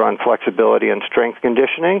chapter on flexibility and strength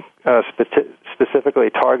conditioning, specifically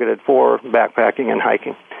targeted for backpacking and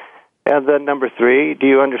hiking. And then number three, do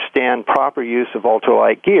you understand proper use of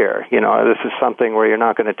ultralight gear? This is something where you're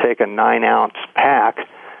not going to take a 9-ounce pack.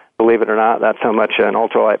 Believe it or not, that's how much an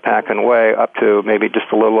ultralight pack can weigh, up to maybe just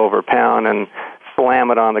a little over a pound, and slam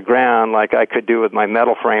it on the ground like I could do with my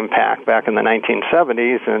metal frame pack back in the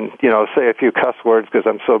 1970s and, say a few cuss words because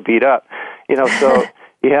I'm so beat up. So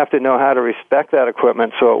you have to know how to respect that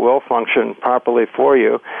equipment so it will function properly for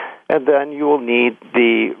you. And then you will need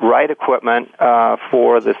the right equipment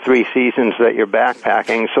for the 3 seasons that you're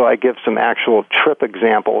backpacking. So I give some actual trip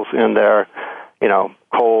examples in there,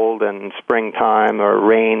 cold and springtime or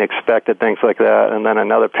rain expected, things like that. And then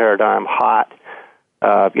another paradigm, hot,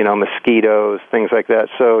 mosquitoes, things like that.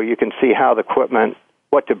 So you can see how the equipment,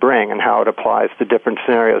 what to bring and how it applies to different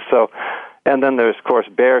scenarios. So, and then there's, of course,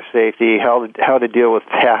 bear safety, how to deal with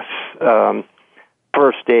pests,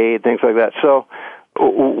 first aid, things like that. So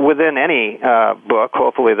within any book,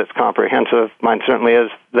 hopefully that's comprehensive, mine certainly is,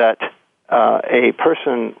 that a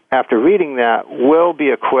person, after reading that, will be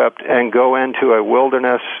equipped and go into a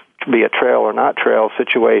wilderness, be a trail or not trail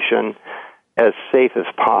situation, as safe as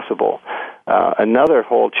possible. Another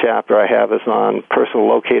whole chapter I have is on personal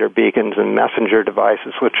locator beacons and messenger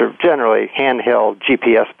devices, which are generally handheld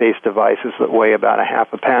GPS-based devices that weigh about a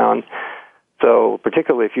half a pound. So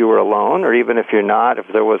particularly if you were alone, or even if you're not, if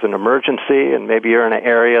there was an emergency and maybe you're in an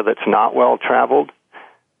area that's not well traveled,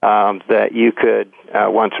 that you could,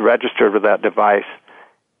 once registered with that device,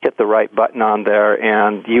 hit the right button on there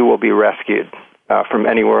and you will be rescued from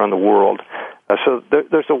anywhere in the world. So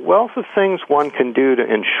there's a wealth of things one can do to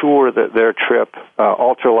ensure that their trip,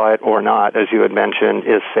 ultralight or not, as you had mentioned,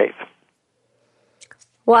 is safe.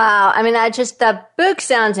 Wow. I mean, that book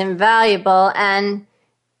sounds invaluable. And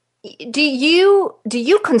do you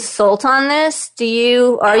consult on this?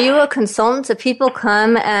 Are you a consultant? So people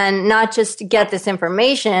come and not just get this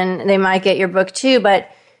information, they might get your book too, but,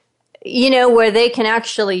 where they can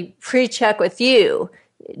actually pre-check with you.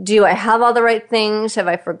 Do I have all the right things? Have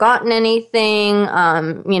I forgotten anything?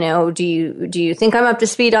 Do you think I'm up to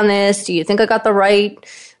speed on this? Do you think I got the right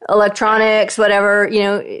electronics, whatever?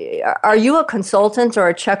 Are you a consultant or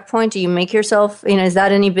a checkpoint? Do you make yourself, is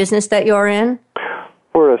that any business that you're in?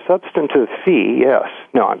 For a substantive fee, yes.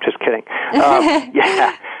 No, I'm just kidding.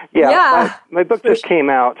 Yeah. My book just came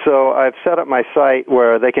out, so I've set up my site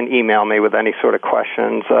where they can email me with any sort of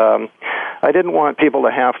questions. I didn't want people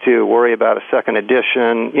to have to worry about a second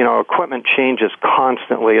edition. Equipment changes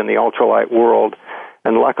constantly in the ultralight world,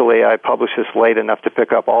 and luckily I published this late enough to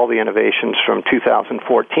pick up all the innovations from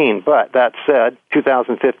 2014. But that said,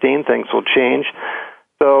 2015, things will change.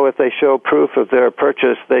 So if they show proof of their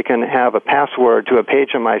purchase, they can have a password to a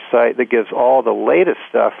page on my site that gives all the latest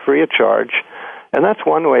stuff free of charge. And that's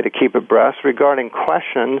one way to keep abreast. Regarding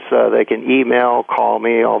questions, they can email, call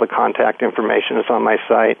me. All the contact information is on my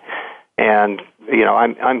site. And,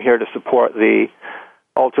 I'm here to support the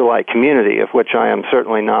ultralight community, of which I am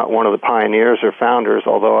certainly not one of the pioneers or founders,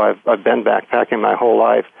 although I've been backpacking my whole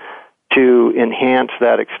life, to enhance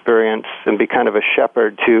that experience and be kind of a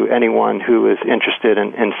shepherd to anyone who is interested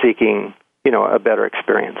in seeking, a better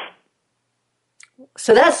experience.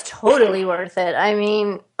 So that's totally worth it. I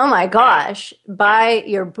mean, oh my gosh, buy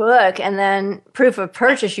your book and then proof of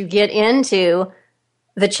purchase, you get into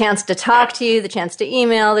the chance to talk to you, the chance to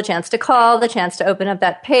email, the chance to call, the chance to open up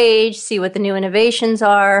that page, see what the new innovations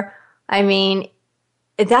are. I mean,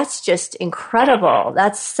 that's just incredible.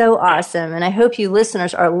 That's so awesome. And I hope you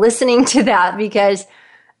listeners are listening to that because,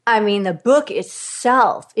 the book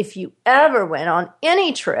itself, if you ever went on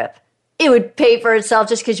any trip, it would pay for itself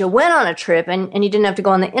just because you went on a trip and you didn't have to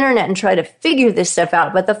go on the internet and try to figure this stuff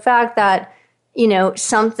out. But the fact that,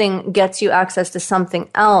 something gets you access to something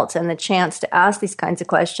else and the chance to ask these kinds of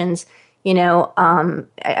questions,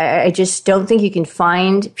 I just don't think you can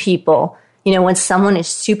find people, when someone is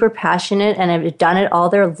super passionate and have done it all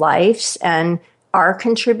their lives and are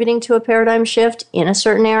contributing to a paradigm shift in a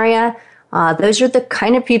certain area. Those are the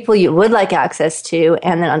kind of people you would like access to.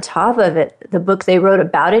 And then on top of it, the book they wrote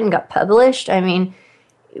about it and got published.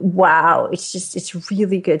 Wow, it's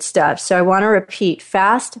really good stuff. So I want to repeat,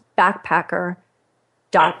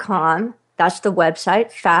 fastbackpacker.com. That's the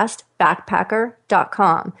website,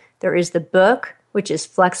 fastbackpacker.com. There is the book, which is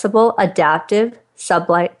Flexible, Adaptive,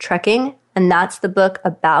 Sublight Trekking. And that's the book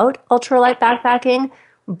about ultralight backpacking.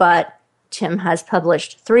 But Tim has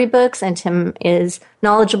published 3 books, and Tim is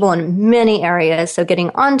knowledgeable in many areas. So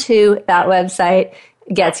getting onto that website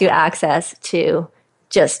gets you access to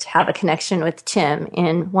just have a connection with Tim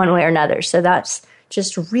in one way or another. So that's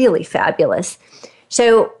just really fabulous.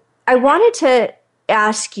 So I wanted to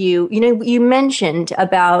ask you, you mentioned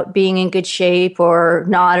about being in good shape or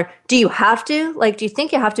not. Or do you have to? Do you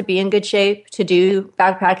think you have to be in good shape to do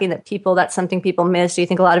backpacking? That's something people miss? Do you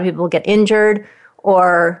think a lot of people get injured?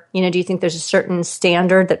 Or, do you think there's a certain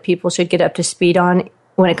standard that people should get up to speed on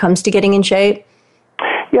when it comes to getting in shape?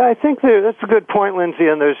 Yeah, I think that's a good point, Lindsay,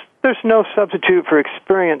 and there's no substitute for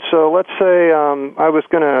experience. So let's say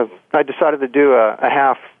I decided to do a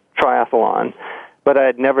half triathlon, but I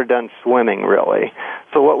had never done swimming, really.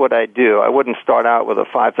 So what would I do? I wouldn't start out with a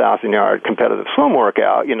 5,000-yard competitive swim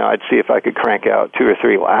workout. I'd see if I could crank out 2 or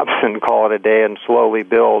 3 laps and call it a day and slowly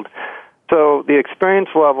build. So the experience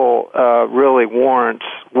level really warrants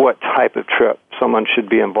what type of trip someone should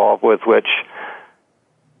be involved with, which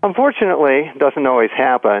unfortunately doesn't always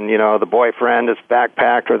happen. The boyfriend is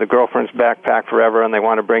backpacked or the girlfriend's backpacked forever and they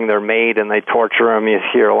want to bring their mate and they torture them. You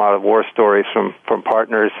hear a lot of war stories from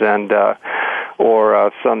partners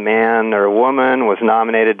or some man or woman was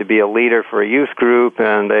nominated to be a leader for a youth group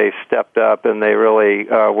and they stepped up and they really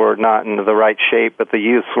were not in the right shape, but the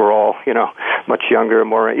youths were all, much younger,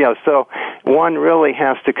 more, so one really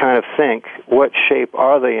has to kind of think what shape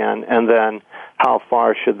are they in and then how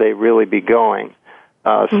far should they really be going.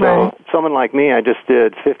 So someone like me, I just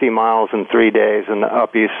did 50 miles in 3 days in the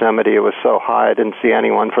Upper Yosemite. It was so high I didn't see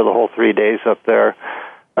anyone for the whole 3 days up there,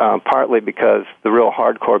 partly because the real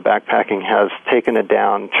hardcore backpacking has taken a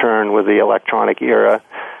downturn with the electronic era.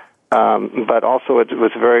 But also it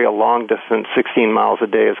was very a long distance. 16 miles a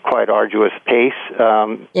day is quite arduous pace.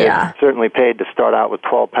 It certainly paid to start out with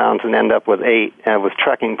 12 pounds and end up with 8, and with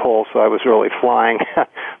trekking poles, so I was really flying.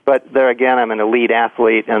 But there again, I'm an elite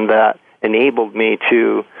athlete, and that enabled me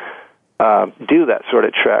to do that sort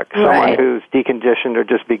of trek. Someone who's deconditioned or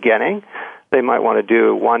just beginning, they might want to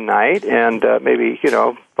do one night and maybe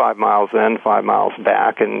 5 miles in, 5 miles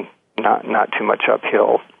back, and not too much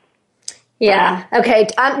uphill. Yeah. Okay.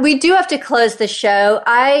 We do have to close the show.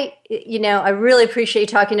 I really appreciate you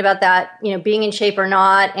talking about that, being in shape or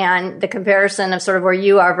not, and the comparison of sort of where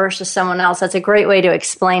you are versus someone else. That's a great way to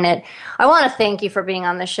explain it. I want to thank you for being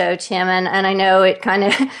on the show, Tim. And I know it kind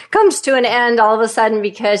of comes to an end all of a sudden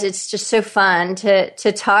because it's just so fun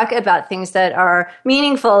to talk about things that are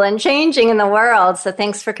meaningful and changing in the world. So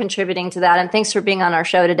thanks for contributing to that. And thanks for being on our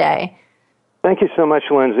show today. Thank you so much,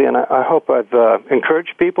 Lindsay, and I hope I've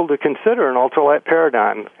encouraged people to consider an ultralight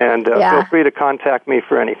paradigm, and feel free to contact me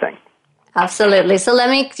for anything. Absolutely. So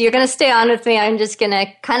you're going to stay on with me. I'm just going to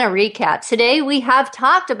kind of recap. Today we have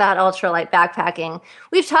talked about ultralight backpacking.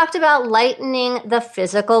 We've talked about lightening the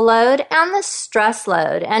physical load and the stress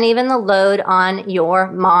load, and even the load on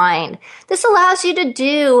your mind. This allows you to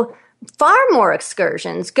do far more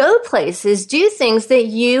excursions, go places, do things that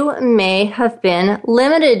you may have been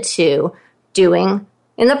limited to doing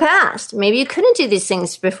in the past. Maybe you couldn't do these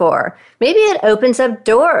things before. Maybe it opens up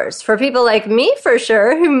doors for people like me, for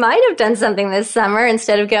sure, who might have done something this summer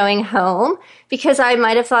instead of going home because I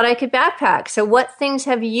might have thought I could backpack. So what things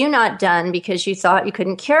have you not done because you thought you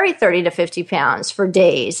couldn't carry 30 to 50 pounds for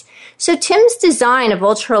days? So Tim's design of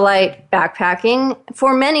ultralight backpacking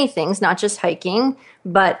for many things, not just hiking,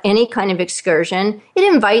 but any kind of excursion,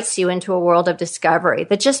 it invites you into a world of discovery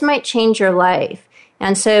that just might change your life.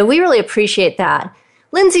 And so we really appreciate that.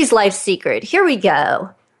 Lindsay's life secret. Here we go.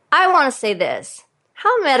 I want to say this.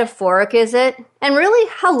 How metaphoric is it? And really,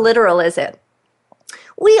 how literal is it?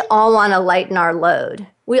 We all want to lighten our load.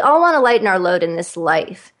 We all want to lighten our load in this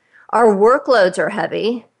life. Our workloads are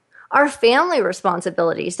heavy. Our family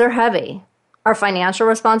responsibilities, they're heavy. Our financial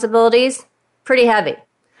responsibilities, pretty heavy.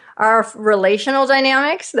 Our relational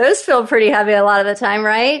dynamics, those feel pretty heavy a lot of the time,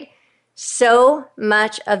 right? So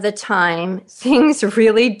much of the time, things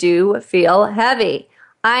really do feel heavy.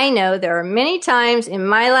 I know there are many times in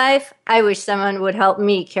my life, I wish someone would help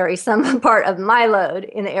me carry some part of my load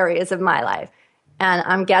in the areas of my life. And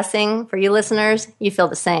I'm guessing for you listeners, you feel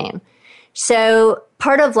the same. So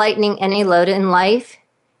part of lightening any load in life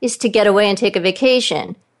is to get away and take a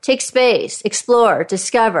vacation, take space, explore,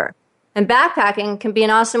 discover. And backpacking can be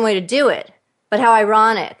an awesome way to do it. But how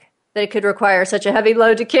ironic that it could require such a heavy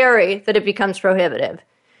load to carry that it becomes prohibitive.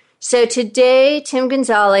 So today, Tim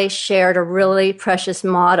Gonzalez shared a really precious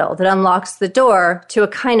model that unlocks the door to a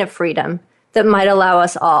kind of freedom that might allow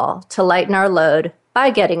us all to lighten our load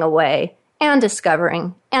by getting away and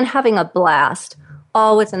discovering and having a blast,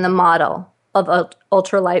 all within the model of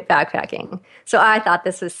ultralight backpacking. So I thought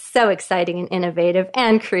this was so exciting and innovative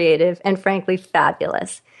and creative and frankly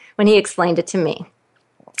fabulous when he explained it to me.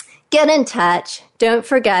 Get in touch. Don't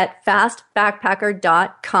forget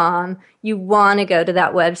fastbackpacker.com. You want to go to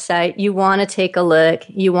that website. You want to take a look.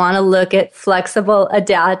 You want to look at Flexible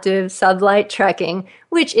Adaptive Sublight Trekking,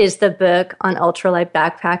 which is the book on ultralight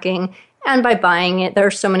backpacking. And by buying it, there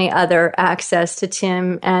are so many other access to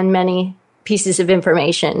Tim and many pieces of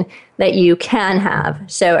information that you can have.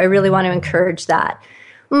 So I really want to encourage that.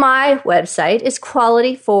 My website is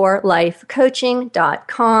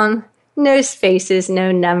qualityforlifecoaching.com. No spaces,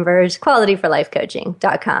 no numbers,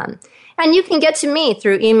 qualityforlifecoaching.com. And you can get to me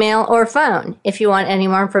through email or phone if you want any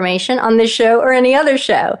more information on this show or any other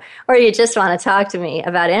show, or you just want to talk to me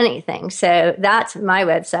about anything. So that's my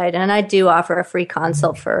website, and I do offer a free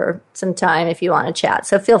consult for some time if you want to chat.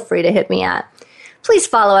 So feel free to hit me up. Please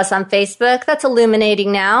follow us on Facebook. That's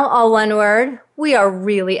Illuminating Now, all one word. We are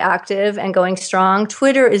really active and going strong.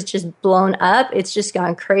 Twitter is just blown up. It's just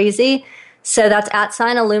gone crazy. So that's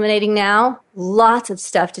 @Illuminating Now. Lots of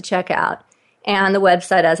stuff to check out. And the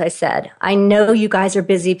website, as I said, I know you guys are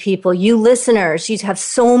busy people. You listeners, you have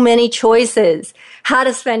so many choices how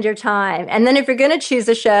to spend your time. And then if you're going to choose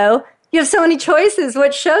a show, you have so many choices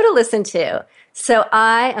what show to listen to. So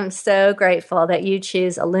I am so grateful that you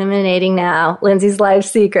choose Illuminating Now, Lindsay's Life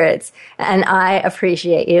Secrets. And I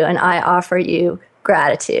appreciate you, and I offer you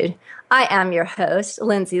gratitude. I am your host,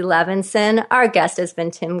 Lindsay Levinson. Our guest has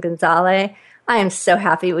been Tim Gonzalez. I am so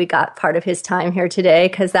happy we got part of his time here today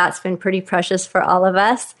because that's been pretty precious for all of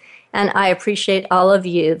us. And I appreciate all of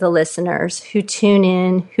you, the listeners, who tune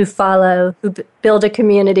in, who follow, who build a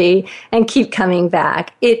community, and keep coming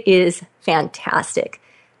back. It is fantastic.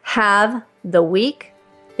 Have the week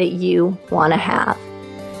that you want to have.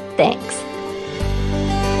 Thanks.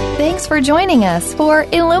 Thanks for joining us for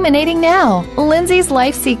Illuminating Now, Lindsay's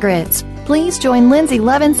Life Secrets. Please join Lindsay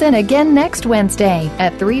Levinson again next Wednesday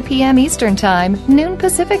at 3 p.m. Eastern Time, noon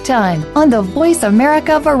Pacific Time on the Voice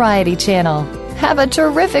America Variety Channel. Have a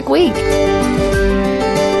terrific week.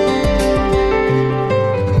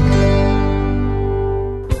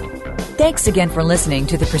 Thanks again for listening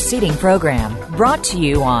to the preceding program brought to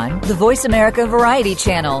you on the Voice America Variety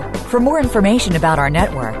Channel. For more information about our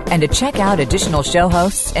network and to check out additional show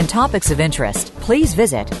hosts and topics of interest, please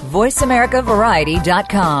visit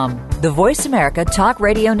voiceamericavariety.com. The Voice America Talk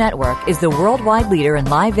Radio Network is the worldwide leader in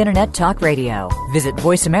live Internet talk radio. Visit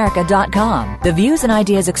voiceamerica.com. The views and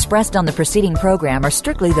ideas expressed on the preceding program are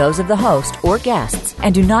strictly those of the host or guests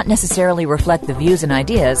and do not necessarily reflect the views and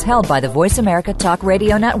ideas held by the Voice America Talk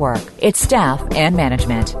Radio Network, its staff, and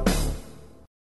management.